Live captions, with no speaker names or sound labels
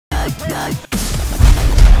Let's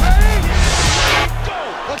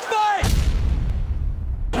fight!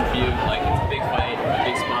 You, like, it's a big fight, a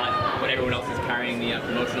big spot, when everyone else is carrying the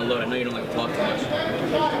promotional load. I know you don't like to talk too much.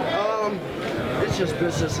 It's just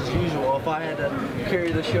business as usual. If I had to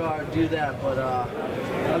carry the show, I would do that, but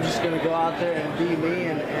I'm just going to go out there and be me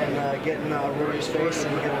and get in Rory's face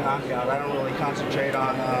and get a knockout. I don't really concentrate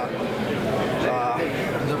on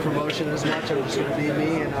the promotion as much. I'm just going to be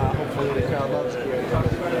me, and hopefully the crowd loves it.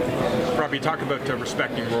 Robbie, talk about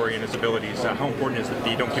respecting Rory and his abilities. How important is it that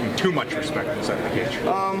you don't give him too much respect inside the cage?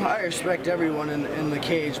 I respect everyone in the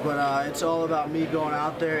cage, but it's all about me going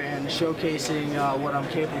out there and showcasing what I'm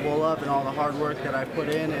capable of and all the hard work that I've put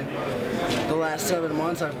in. And the last 7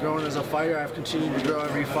 months, I've grown as a fighter. I've continued to grow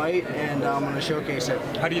every fight, and I'm going to showcase it.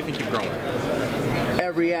 How do you think you've grown?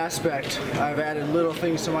 Every aspect. I've added little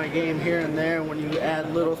things to my game here and there, and when you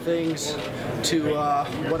add little things to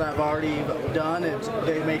what I've already done,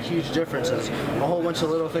 they make huge differences. A whole bunch of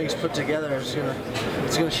little things put together, it's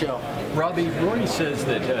gonna show. Robbie, Rory says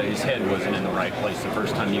that his head wasn't in the right place the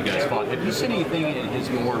first time you guys fought. Have you seen anything in his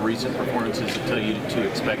more recent performances that tell you to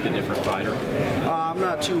expect a different fighter? I'm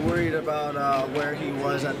not too worried about where he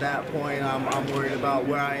was at that point. I'm worried about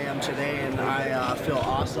where I am today, and I feel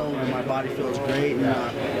awesome, and my body feels great, and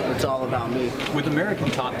it's all about me. With American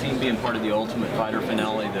Top Team being part of the Ultimate Fighter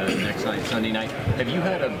finale the next night, Sunday night, have you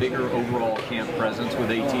had a bigger overall camp presence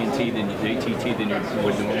with AT&T than you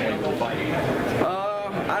would normally with a fight?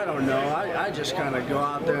 I don't know. I just kind of go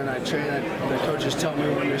out there and I train. The coaches tell me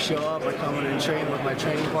when to show up. I come in and train with my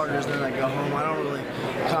training partners, then I go home. I don't really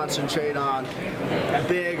concentrate on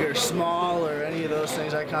big or small or any of those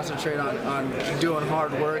things. I concentrate on doing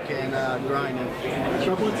hard work and grinding.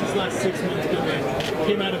 What's his last 6 months been?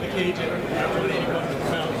 Came out of the cage after the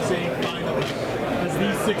about saying finally. Has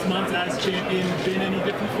these 6 months as champion been any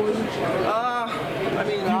different for you? I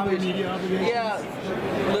mean, obviously, media obligations?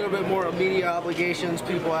 Yeah, a little bit more media obligations.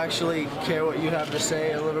 People actually care what you have to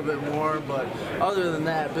say a little bit more, but other than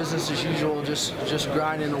that, business as usual, just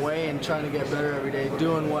grinding away and trying to get better every day,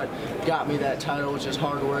 doing what got me that title, which is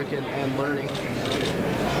hard work and learning.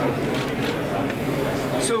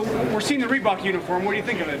 So we're seeing the Reebok uniform. What do you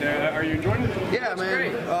think of it? Are you enjoying it? Yeah,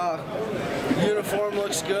 man. Uniform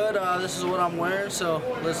looks good. This is what I'm wearing, so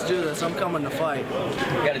let's do this. I'm coming to fight.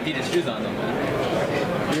 You got Adidas shoes on though,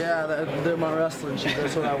 man. Yeah, they're my wrestling shoes.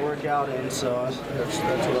 That's what I work out in, so that's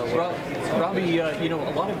what I wear. Robbie, you know,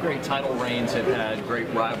 a lot of great title reigns have had great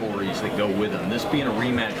rivalries that go with them. This being a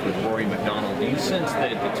rematch with Rory McDonald, do you sense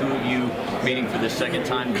that the two of you meeting for the second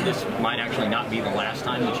time, this might actually not be the last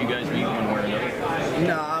time that you guys meet one way or another?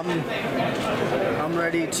 No, I'm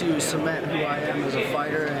ready to cement who I am as a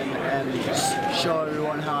fighter and show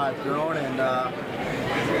everyone how I've grown, and I'm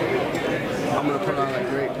going to put on a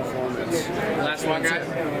great performance. Last one, guys.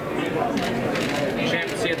 Champ,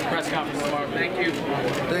 see you at the press conference tomorrow. Thank you.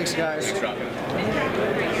 Thanks, guys. Thanks, Robbie.